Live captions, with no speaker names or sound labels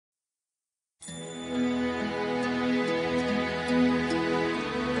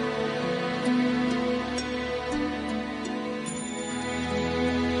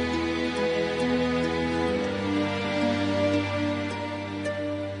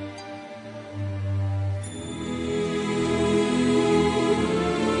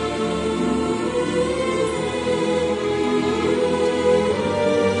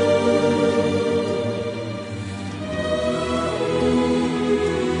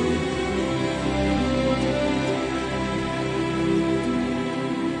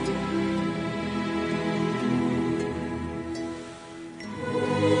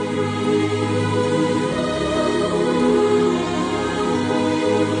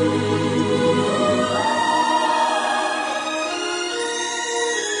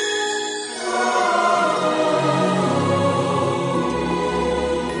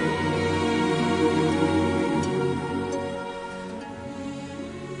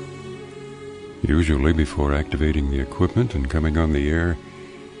Usually, before activating the equipment and coming on the air,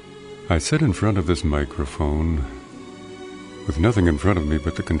 I sit in front of this microphone with nothing in front of me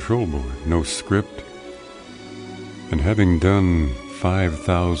but the control board, no script, and having done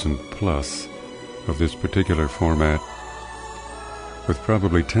 5,000 plus of this particular format, with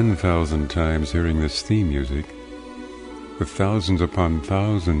probably 10,000 times hearing this theme music, with thousands upon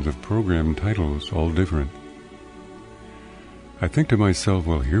thousands of program titles, all different, I think to myself,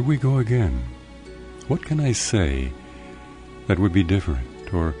 well, here we go again. What can I say that would be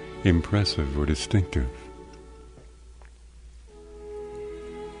different or impressive or distinctive?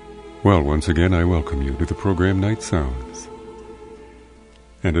 Well, once again, I welcome you to the program Nightsounds.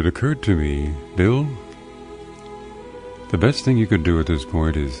 And it occurred to me, Bill, the best thing you could do at this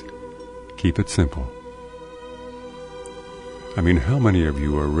point is keep it simple. I mean, how many of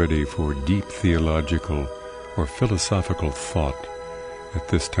you are ready for deep theological or philosophical thought at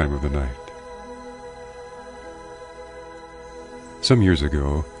this time of the night? Some years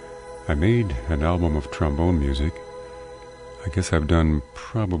ago, I made an album of trombone music. I guess I've done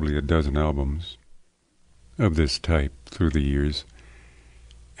probably a dozen albums of this type through the years.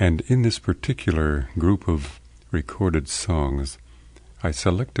 And in this particular group of recorded songs, I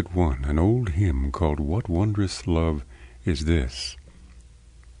selected one, an old hymn called "What Wondrous Love Is This?"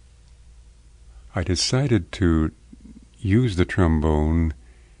 I decided to use the trombone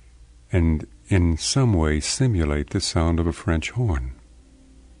and in some way simulate the sound of a French horn.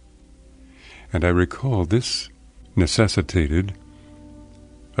 And I recall this necessitated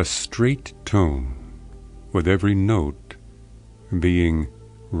a straight tone with every note being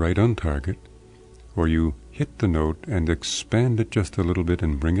right on target, or you hit the note and expand it just a little bit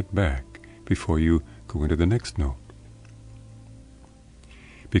and bring it back before you go into the next note.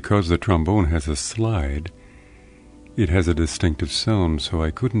 Because the trombone has a slide, it has a distinctive sound, so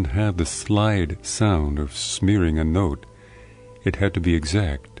I couldn't have the slide sound of smearing a note. It had to be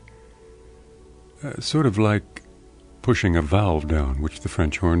exact. Sort of like pushing a valve down, which the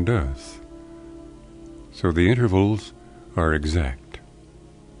French horn does. So the intervals are exact.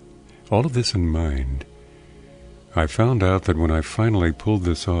 All of this in mind, I found out that when I finally pulled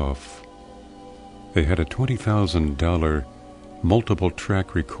this off, they had a $20,000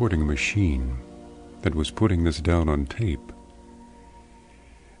 multiple-track recording machine that was putting this down on tape.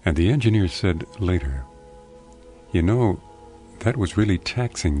 And the engineer said later, you know, that was really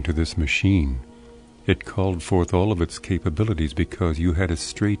taxing to this machine. It called forth all of its capabilities because you had a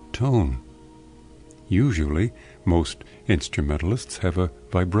straight tone. Usually, most instrumentalists have a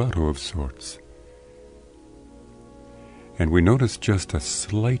vibrato of sorts. And we noticed just a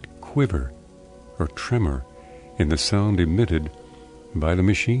slight quiver or tremor in the sound emitted by the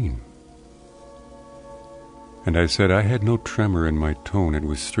machine. And I said, I had no tremor in my tone. It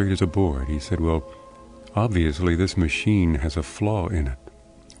was straight as a board. He said, well, obviously this machine has a flaw in it.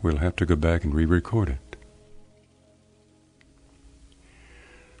 We'll have to go back and re-record it.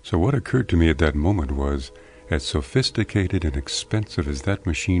 So what occurred to me at that moment was, as sophisticated and expensive as that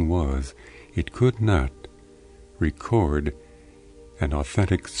machine was, it could not record an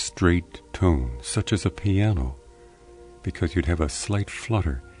authentic straight tone, such as a piano, because you'd have a slight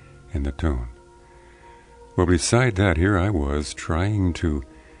flutter in the tone. Well, beside that, here I was trying to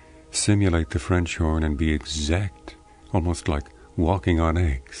simulate the French horn and be exact, almost like walking on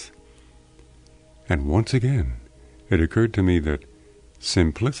eggs. And once again, it occurred to me that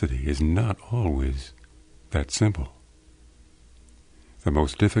simplicity is not always that simple. The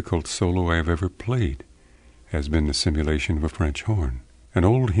most difficult solo I have ever played has been the simulation of a French horn. An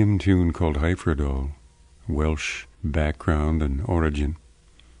old hymn tune called Hyfrydol, Welsh background and origin.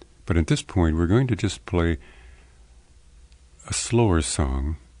 But at this point, we're going to just play a slower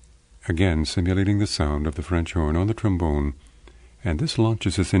song, again simulating the sound of the French horn on the trombone, and this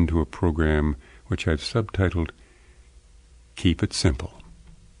launches us into a program which I've subtitled Keep It Simple.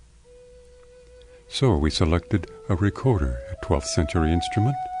 So we selected a recorder, a 12th century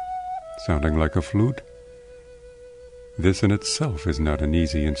instrument, sounding like a flute. This in itself is not an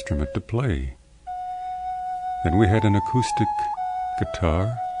easy instrument to play. Then we had an acoustic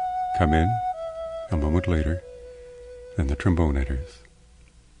guitar come in a moment later, then the trombone enters.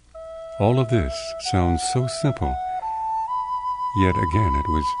 All of this sounds so simple, yet again it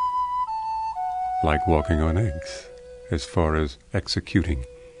was like walking on eggs as far as executing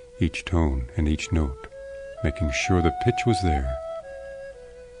each tone and each note, making sure the pitch was there,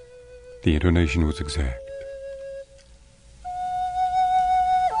 the intonation was exact.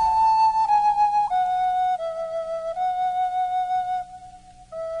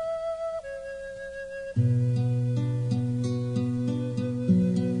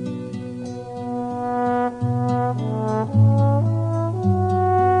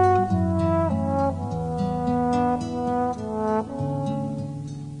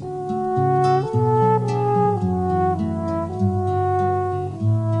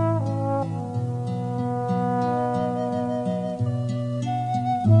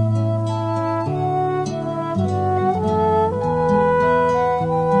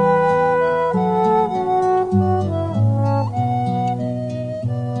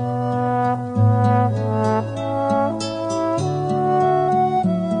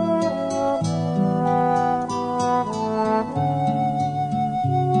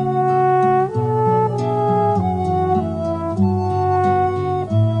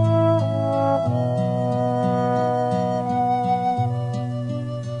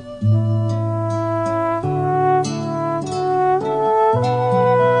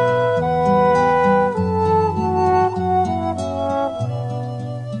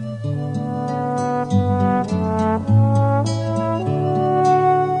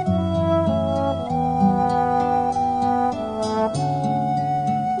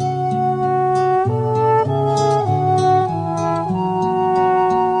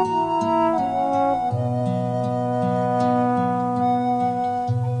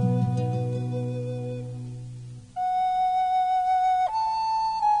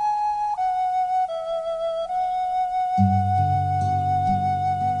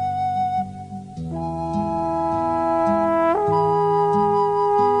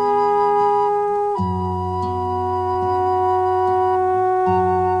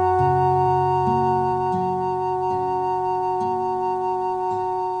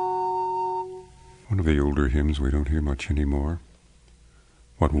 One of the older hymns we don't hear much anymore.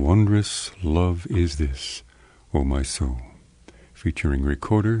 What wondrous love is this, O my soul, featuring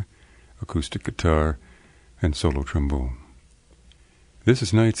recorder, acoustic guitar, and solo trombone. This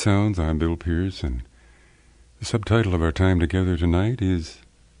is Nightsounds. I'm Bill Pearce, and the subtitle of our time together tonight is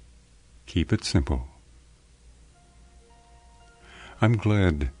Keep It Simple. I'm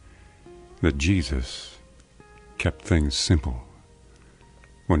glad that Jesus kept things simple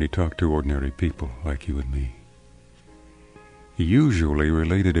when he talked to ordinary people like you and me. He usually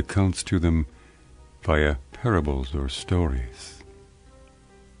related accounts to them via parables or stories.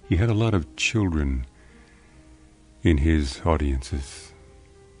 He had a lot of children in his audiences.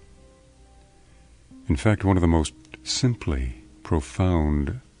 In fact, one of the most simply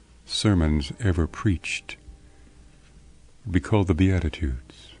profound sermons ever preached would be called the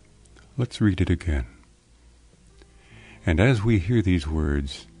Beatitudes. Let's read it again. And as we hear these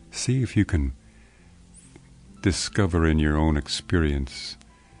words, see if you can discover in your own experience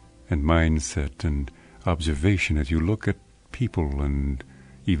and mindset and observation as you look at people and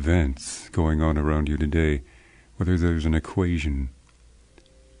events going on around you today, whether there's an equation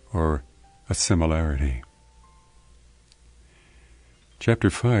or a similarity.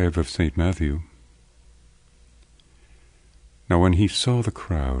 Chapter 5 of St. Matthew. Now when he saw the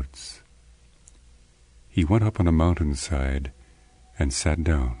crowds, he went up on a mountainside and sat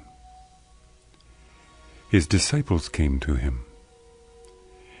down. His disciples came to him,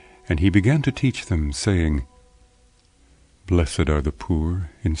 and he began to teach them, saying, Blessed are the poor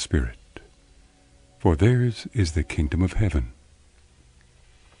in spirit, for theirs is the kingdom of heaven.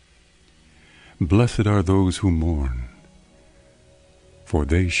 Blessed are those who mourn, for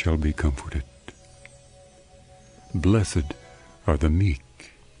they shall be comforted. Blessed are the meek,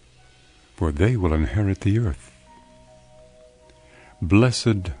 for they will inherit the earth.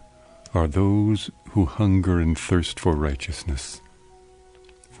 Blessed are those who hunger and thirst for righteousness,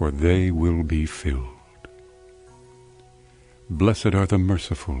 for they will be filled. Blessed are the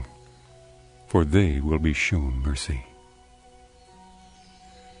merciful, for they will be shown mercy.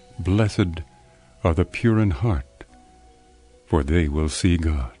 Blessed are the pure in heart, for they will see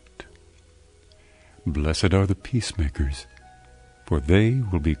God. Blessed are the peacemakers, for they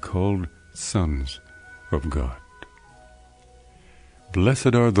will be called sons of God.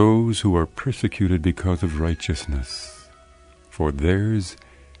 Blessed are those who are persecuted because of righteousness, for theirs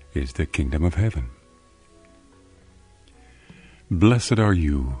is the kingdom of heaven. Blessed are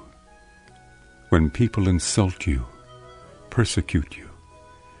you when people insult you, persecute you,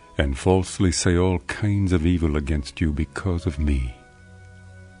 and falsely say all kinds of evil against you because of me.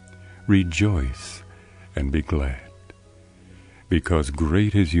 Rejoice and be glad, because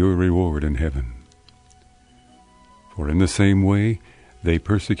great is your reward in heaven. For in the same way they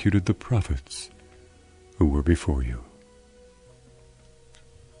persecuted the prophets who were before you.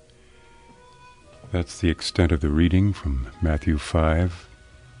 That's the extent of the reading from Matthew 5.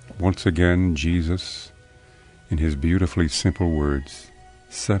 Once again, Jesus, in his beautifully simple words,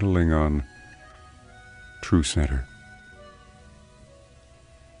 settling on true center.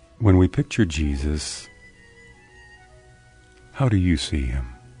 When we picture Jesus, how do you see him?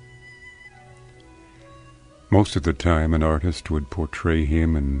 Most of the time an artist would portray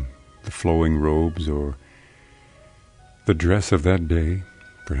him in the flowing robes or the dress of that day,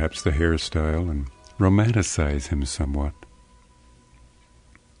 perhaps the hairstyle, and romanticize him somewhat.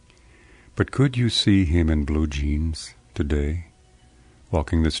 But could you see him in blue jeans today,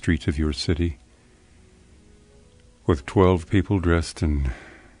 walking the streets of your city, with 12 people dressed in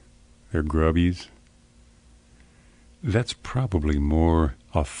their grubbies? That's probably more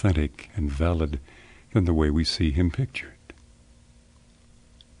authentic and valid than the way we see him pictured.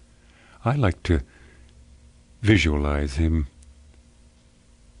 I like to visualize him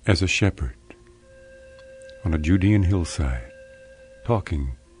as a shepherd on a Judean hillside,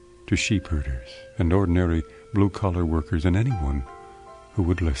 talking to sheep herders and ordinary blue-collar workers and anyone who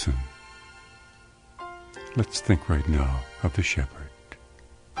would listen. Let's think right now of the shepherd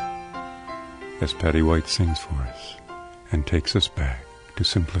as Patty White sings for us and takes us back to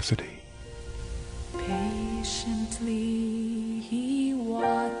simplicity. Patiently he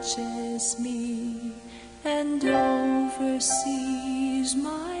watches me and oversees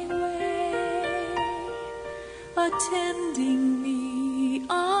my way, attending me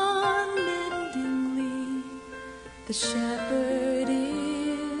unendingly. The shepherd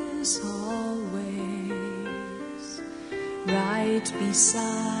is always right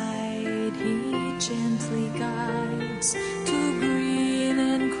beside. He gently guides to green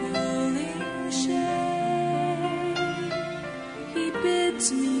and cooling shade. He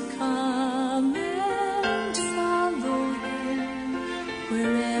bids me come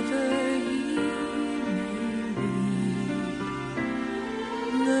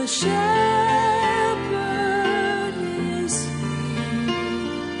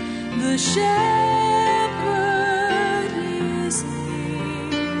The shepherd is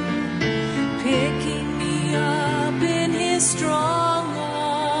near, picking me up in his strong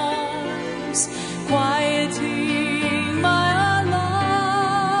arms, quieting my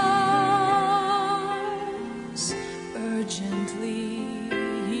alarms. Urgently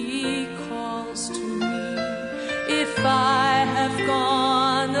he calls to me if I have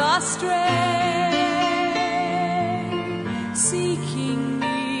gone astray, seeking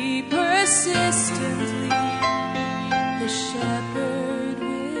me persistently. The shepherd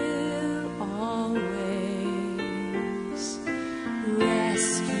will always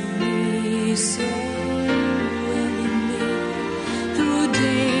rescue me so willingly through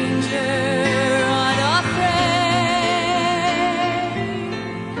danger unafraid.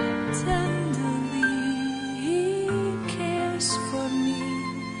 Tenderly he cares for me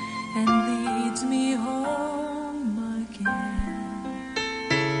and leads me home again.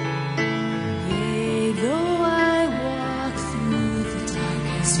 Yea, though I walk through the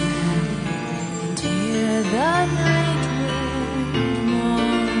darkest valley and hear the night wind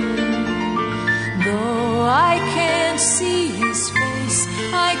moan, though I can't see his face,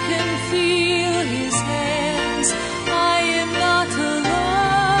 I can feel his hands. I am not alone.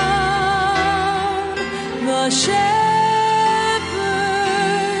 The shepherd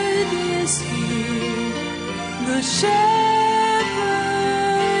is here. The shepherd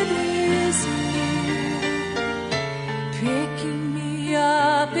is here, picking me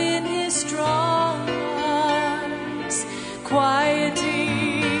up in his strong arms,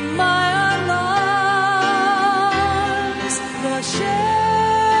 quieting my alarms. The shepherd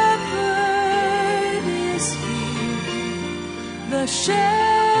is here. The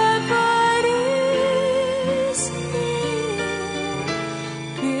shepherd is here,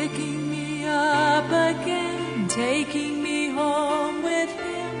 picking me up again, taking me home with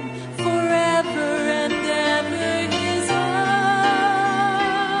him forever and ever. His arms.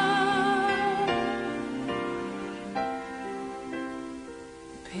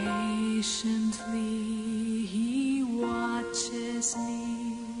 Patiently he watches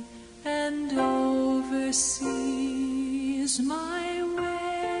me and oversees my way.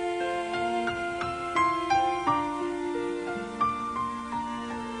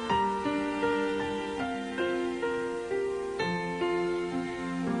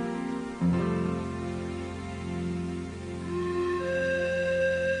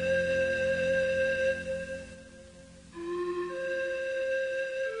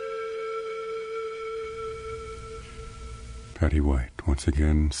 Patty White, once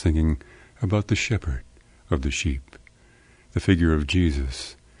again singing about the shepherd of the sheep, the figure of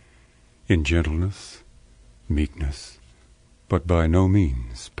Jesus in gentleness, meekness, but by no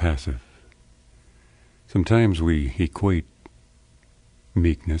means passive. Sometimes we equate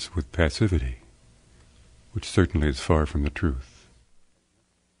meekness with passivity, which certainly is far from the truth.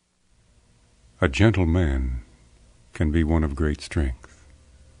 A gentle man can be one of great strength.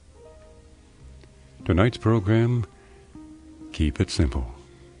 Tonight's program, Keep It Simple.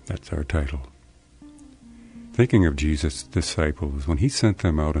 That's our title. Thinking of Jesus' disciples, when he sent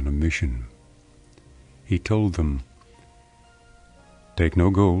them out on a mission, he told them, "Take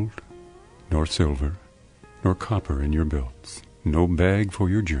no gold, nor silver, nor copper in your belts, no bag for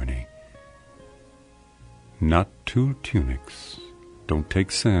your journey, not 2 tunics, don't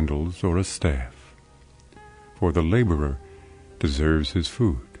take sandals or a staff, for the laborer deserves his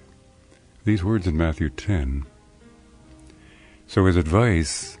food." These words in Matthew 10. So his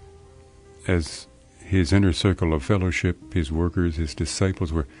advice, as his inner circle of fellowship, his workers, his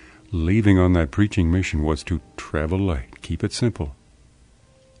disciples were leaving on that preaching mission, was to travel light, keep it simple.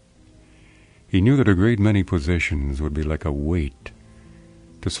 He knew that a great many possessions would be like a weight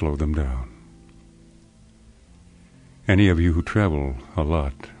to slow them down. Any of you who travel a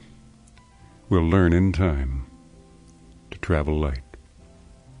lot will learn in time to travel light.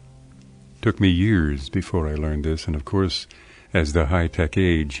 Took me years before I learned this, and of course, as the high-tech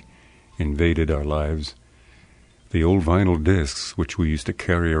age invaded our lives, the old vinyl discs, which we used to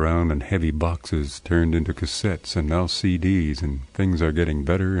carry around in heavy boxes, turned into cassettes and now CDs, and things are getting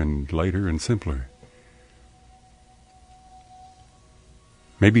better and lighter and simpler.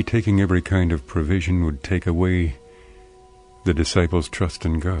 Maybe taking every kind of provision would take away the disciples' trust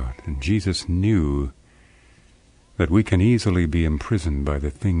in God, and Jesus knew that we can easily be imprisoned by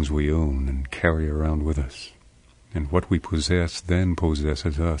the things we own and carry around with us. And what we possess then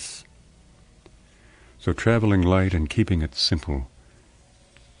possesses us. So traveling light and keeping it simple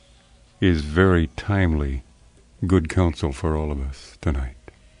is very timely, good counsel for all of us tonight.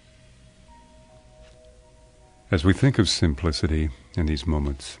 As we think of simplicity in these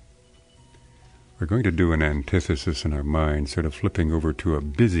moments, We're going to do an antithesis in our mind, sort of flipping over to a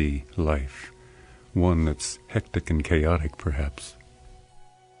busy life, one that's hectic and chaotic, perhaps.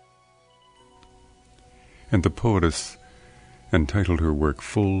 And the poetess entitled her work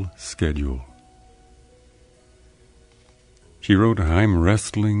Full Schedule. She wrote, I'm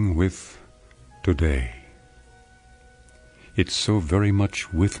wrestling with today. It's so very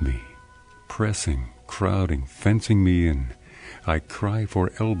much with me, pressing, crowding, fencing me in. I cry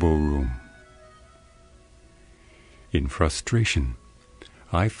for elbow room. In frustration,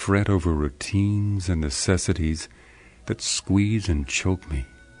 I fret over routines and necessities that squeeze and choke me,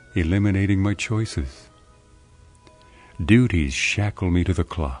 eliminating my choices. Duties shackle me to the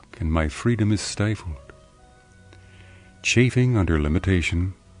clock, and my freedom is stifled. Chafing under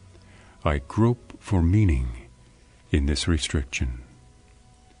limitation, I grope for meaning in this restriction.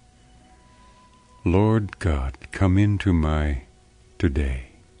 Lord God, come into my today.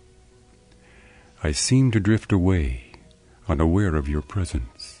 I seem to drift away, unaware of your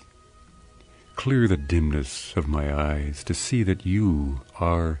presence. Clear the dimness of my eyes to see that you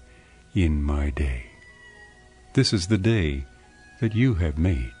are in my day. This is the day that you have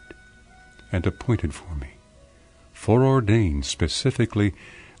made and appointed for me, foreordained specifically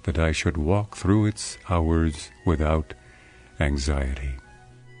that I should walk through its hours without anxiety.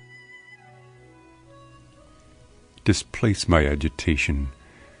 Displace my agitation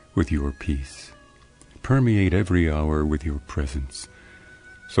with your peace. Permeate every hour with your presence,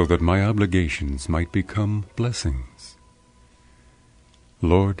 so that my obligations might become blessings.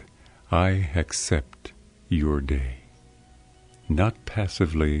 Lord, I accept your day, not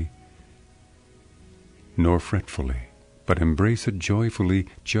passively nor fretfully, but embrace it joyfully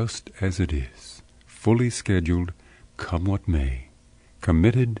just as it is, fully scheduled, come what may,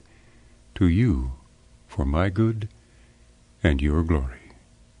 committed to you for my good and your glory.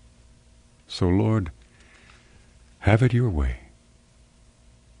 So, Lord, have it your way.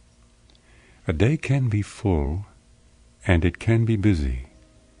 A day can be full and it can be busy,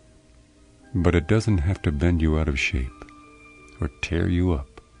 but it doesn't have to bend you out of shape or tear you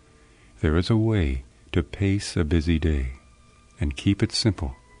up. There is a way to pace a busy day and keep it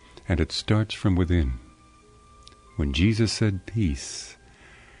simple, and it starts from within. When Jesus said, peace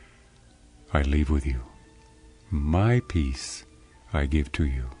I leave with you, my peace I give to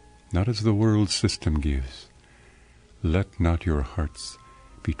you, not as the world's system gives. Let not your hearts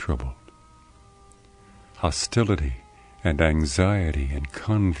be troubled. Hostility and anxiety and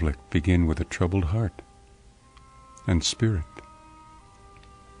conflict begin with a troubled heart and spirit.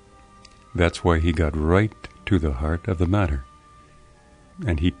 That's why he got right to the heart of the matter.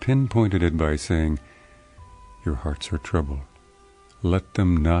 And he pinpointed it by saying, your hearts are troubled. Let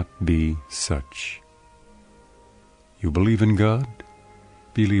them not be such. You believe in God?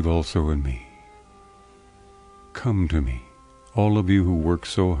 Believe also in me. Come to me, all of you who work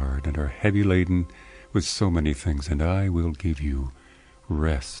so hard and are heavy laden with so many things, and I will give you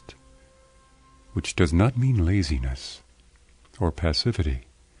rest, which does not mean laziness or passivity,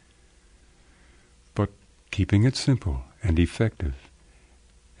 but keeping it simple and effective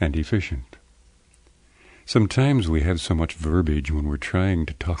and efficient. Sometimes we have so much verbiage when we're trying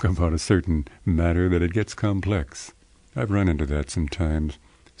to talk about a certain matter that it gets complex. I've run into that sometimes,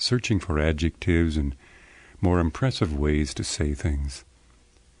 searching for adjectives and more impressive ways to say things.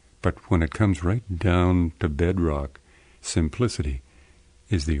 But when it comes right down to bedrock, simplicity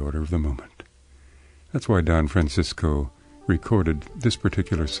is the order of the moment. That's why Don Francisco recorded this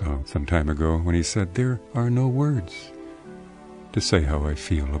particular song some time ago when he said, there are no words to say how I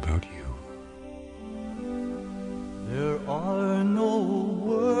feel about you. There are no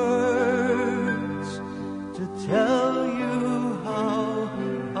words to tell you how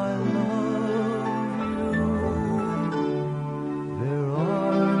I love you. There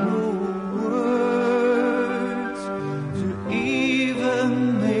are no words to even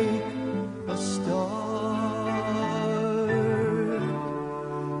make a start.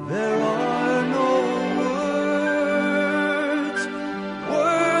 There are no words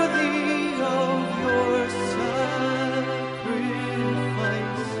worthy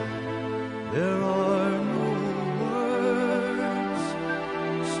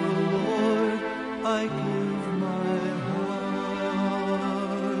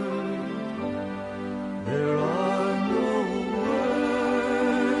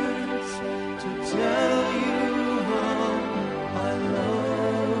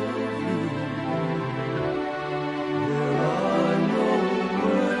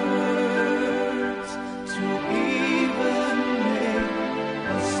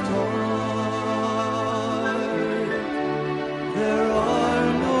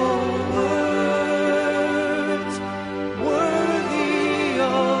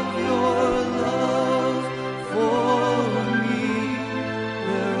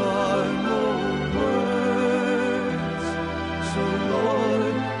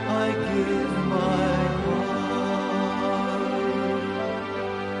I give my heart.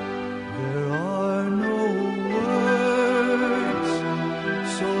 There are no words,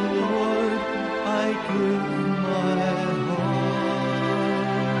 so Lord, I give my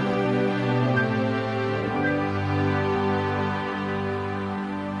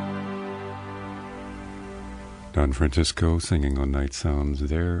Don Francisco singing on Nightsounds,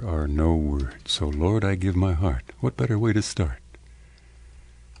 there are no words, so Lord, I give my heart. What better way to start?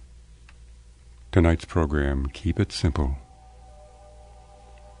 Tonight's program, Keep It Simple.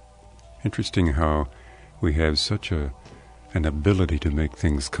 Interesting how we have such an ability to make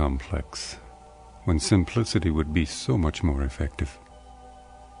things complex, when simplicity would be so much more effective.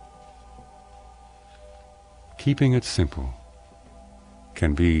 Keeping it simple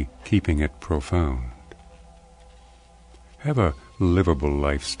can be keeping it profound. Have a livable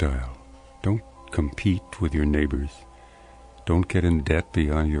lifestyle. Don't compete with your neighbors. Don't get in debt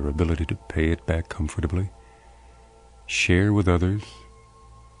beyond your ability to pay it back comfortably. Share with others.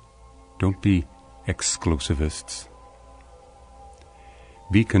 Don't be exclusivists.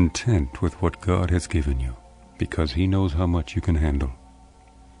 Be content with what God has given you, because He knows how much you can handle.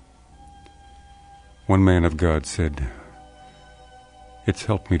 One man of God said, "It's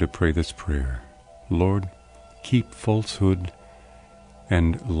helped me to pray this prayer. Lord, keep falsehood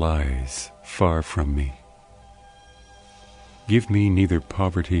and lies far from me. Give me neither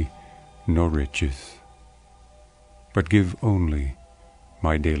poverty nor riches, but give only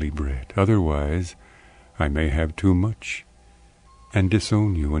my daily bread. Otherwise, I may have too much and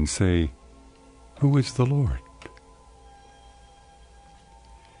disown you and say, 'Who is the Lord?'"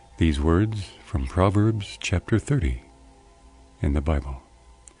 These words from Proverbs chapter 30 in the Bible.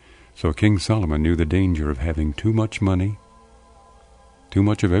 So King Solomon knew the danger of having too much money, too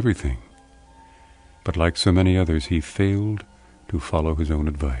much of everything. But like so many others, he failed to follow his own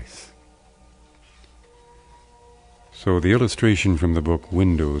advice. So the illustration from the book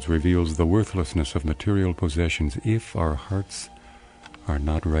Windows reveals the worthlessness of material possessions if our hearts are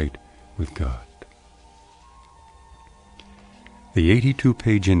not right with God. The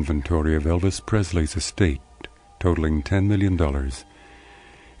 82-page inventory of Elvis Presley's estate, totaling $10 million,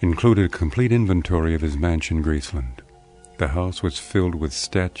 included a complete inventory of his mansion Graceland. The house was filled with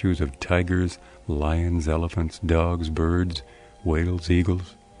statues of tigers, lions, elephants, dogs, birds, whales,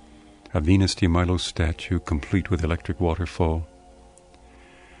 eagles, a Venus de Milo statue complete with electric waterfall.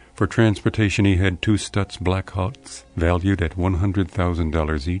 For transportation he had 2 Stutz Blackhawks, valued at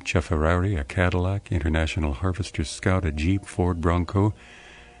 $100,000 each, a Ferrari, a Cadillac, International Harvester Scout, a Jeep, Ford Bronco,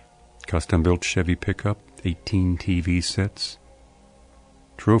 custom-built Chevy pickup, 18 TV sets,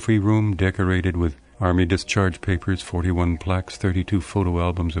 trophy room decorated with Army discharge papers, 41 plaques, 32 photo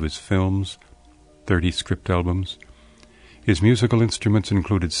albums of his films, 30 script albums. His musical instruments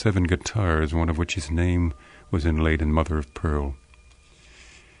included 7 guitars, one of which his name was inlaid in mother of pearl.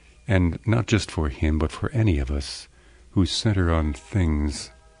 And not just for him, but for any of us who center on things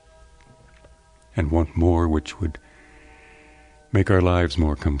and want more which would make our lives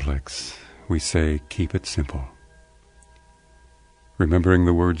more complex, we say, keep it simple. Remembering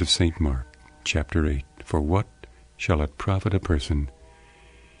the words of St. Mark, chapter 8, "For what shall it profit a person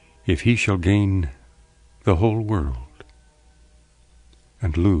if he shall gain the whole world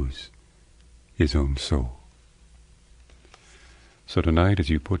and lose his own soul?" So tonight, as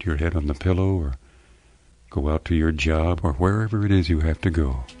you put your head on the pillow or go out to your job or wherever it is you have to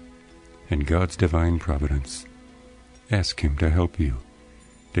go, in God's divine providence, ask Him to help you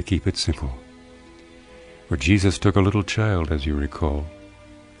to keep it simple. For Jesus took a little child, as you recall,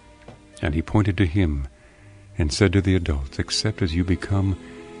 and He pointed to him and said to the adults, "Except as you become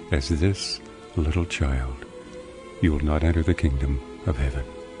as this little child, you will not enter the kingdom of heaven."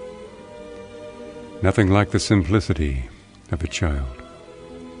 Nothing like the simplicity of a child.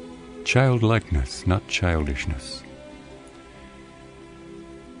 Childlikeness, not childishness.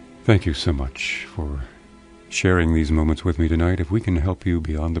 Thank you so much for sharing these moments with me tonight. If we can help you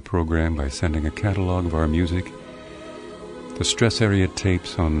beyond the program by sending a catalog of our music, the stress area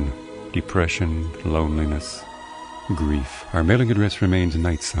tapes on depression, loneliness, grief. Our mailing address remains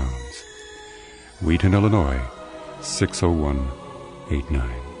Nightsounds, Wheaton, Illinois,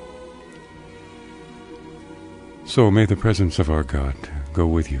 60189. So may the presence of our God go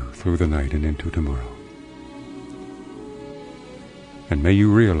with you through the night and into tomorrow. And may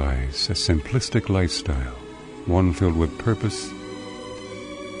you realize a simplistic lifestyle, one filled with purpose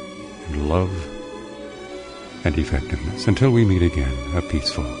and love and effectiveness. Until we meet again, a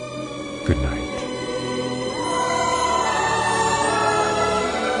peaceful good night.